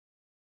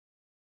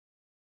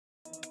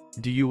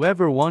Do you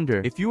ever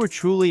wonder if you are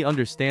truly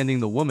understanding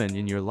the woman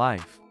in your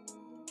life?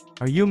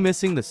 Are you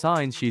missing the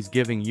signs she's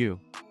giving you?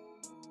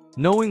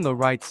 Knowing the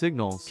right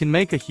signals can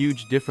make a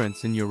huge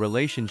difference in your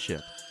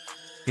relationship.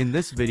 In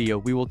this video,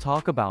 we will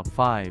talk about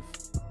 5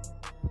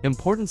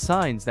 important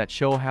signs that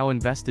show how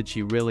invested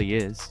she really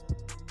is.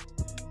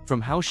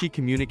 From how she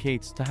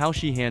communicates to how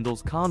she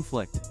handles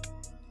conflict.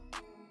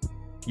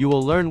 You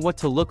will learn what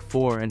to look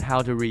for and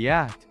how to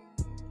react.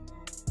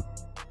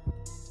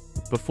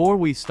 Before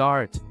we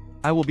start,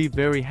 I will be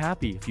very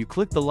happy if you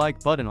click the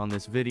like button on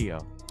this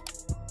video.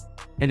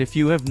 And if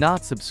you have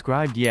not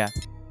subscribed yet,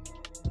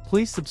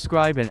 please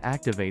subscribe and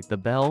activate the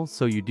bell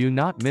so you do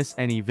not miss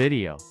any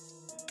video.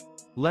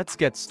 Let's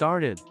get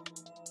started.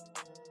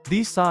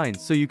 These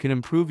signs so you can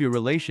improve your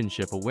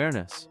relationship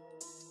awareness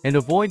and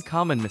avoid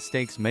common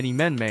mistakes many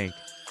men make.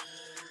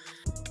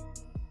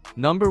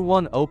 Number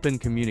 1. Open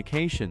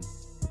communication.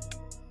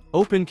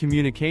 Open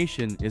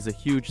communication is a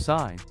huge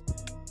sign.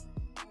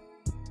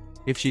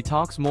 If she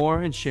talks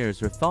more and shares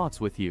her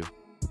thoughts with you,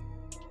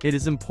 it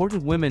is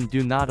important women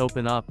do not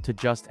open up to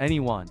just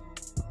anyone.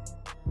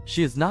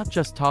 She is not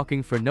just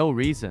talking for no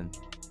reason.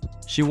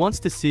 She wants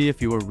to see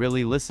if you are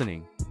really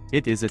listening.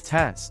 It is a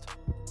test.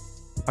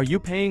 Are you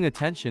paying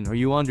attention? Are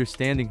you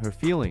understanding her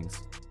feelings?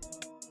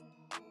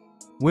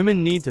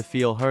 Women need to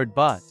feel heard,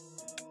 but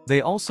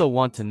they also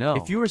want to know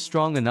if you are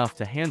strong enough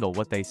to handle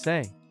what they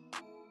say.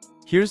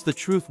 Here's the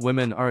truth: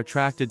 women are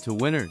attracted to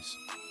winners.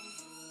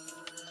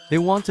 They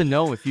want to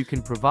know if you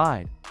can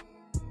provide,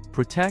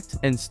 protect,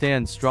 and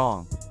stand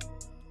strong.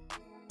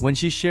 When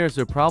she shares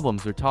her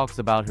problems or talks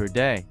about her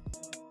day,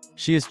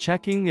 she is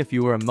checking if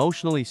you are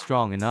emotionally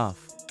strong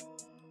enough.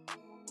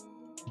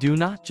 Do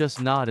not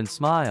just nod and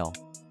smile.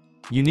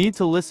 You need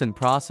to listen,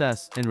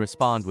 process, and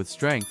respond with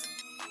strength.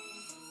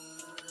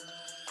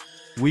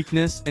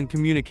 Weakness and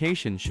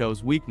communication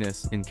shows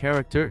weakness in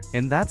character,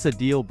 and that's a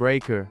deal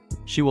breaker.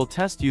 She will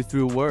test you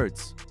through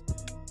words.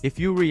 If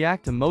you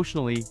react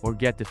emotionally or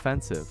get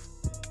defensive,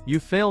 you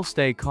fail.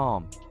 Stay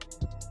calm.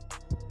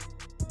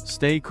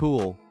 Stay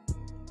cool.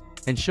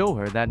 And show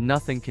her that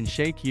nothing can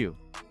shake you.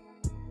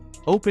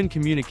 Open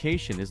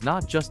communication is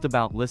not just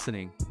about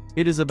listening.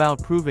 It is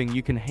about proving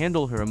you can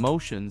handle her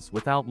emotions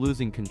without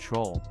losing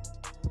control.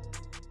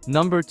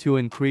 Number 2.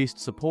 Increased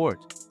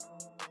support.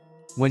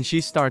 When she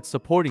starts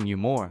supporting you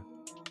more,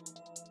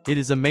 it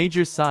is a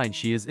major sign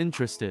she is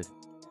interested.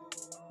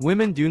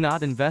 Women do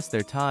not invest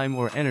their time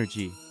or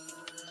energy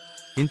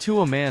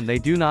into a man they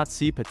do not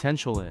see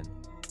potential in.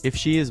 If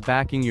she is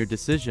backing your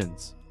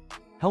decisions,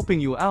 helping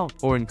you out,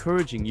 or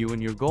encouraging you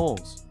in your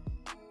goals,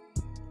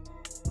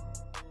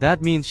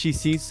 that means she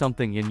sees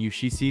something in you.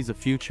 She sees a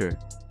future.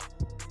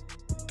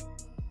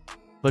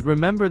 But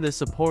remember, this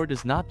support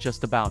is not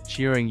just about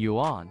cheering you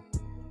on.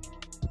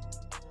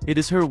 It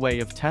is her way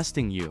of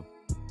testing you.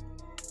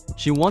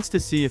 She wants to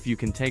see if you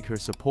can take her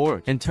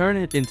support and turn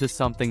it into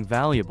something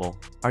valuable.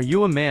 Are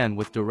you a man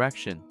with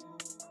direction?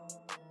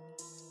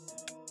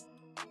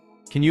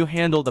 Can you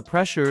handle the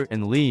pressure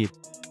and lead?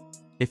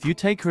 If you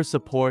take her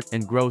support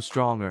and grow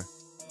stronger,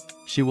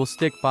 she will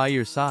stick by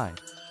your side.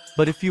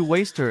 But if you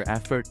waste her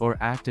effort or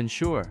act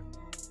unsure,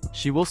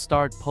 she will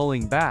start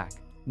pulling back.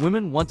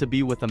 Women want to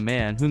be with a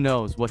man who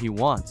knows what he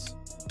wants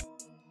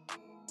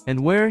and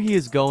where he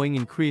is going.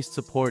 Increased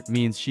support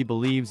means she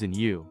believes in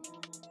you.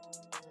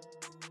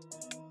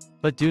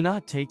 But do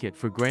not take it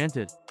for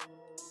granted.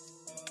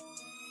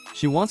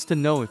 She wants to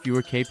know if you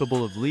are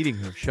capable of leading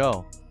her.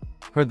 Show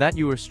her that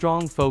you are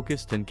strong,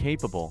 focused, and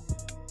capable.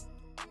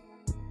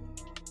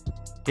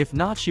 If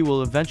not, she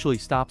will eventually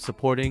stop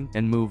supporting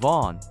and move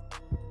on.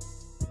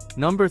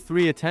 Number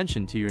 3.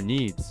 Attention to your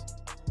needs.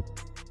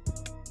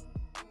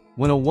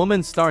 When a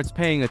woman starts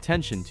paying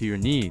attention to your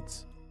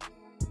needs,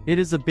 it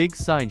is a big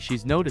sign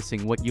she's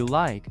noticing what you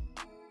like,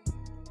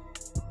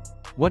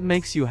 what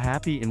makes you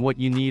happy, and what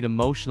you need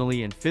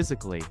emotionally and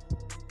physically.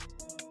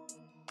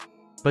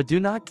 But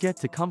do not get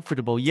too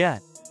comfortable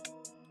yet.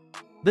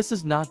 This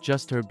is not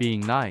just her being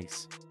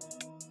nice.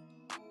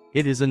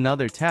 It is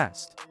another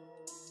test.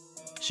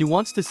 She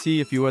wants to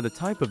see if you are the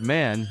type of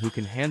man who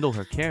can handle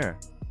her care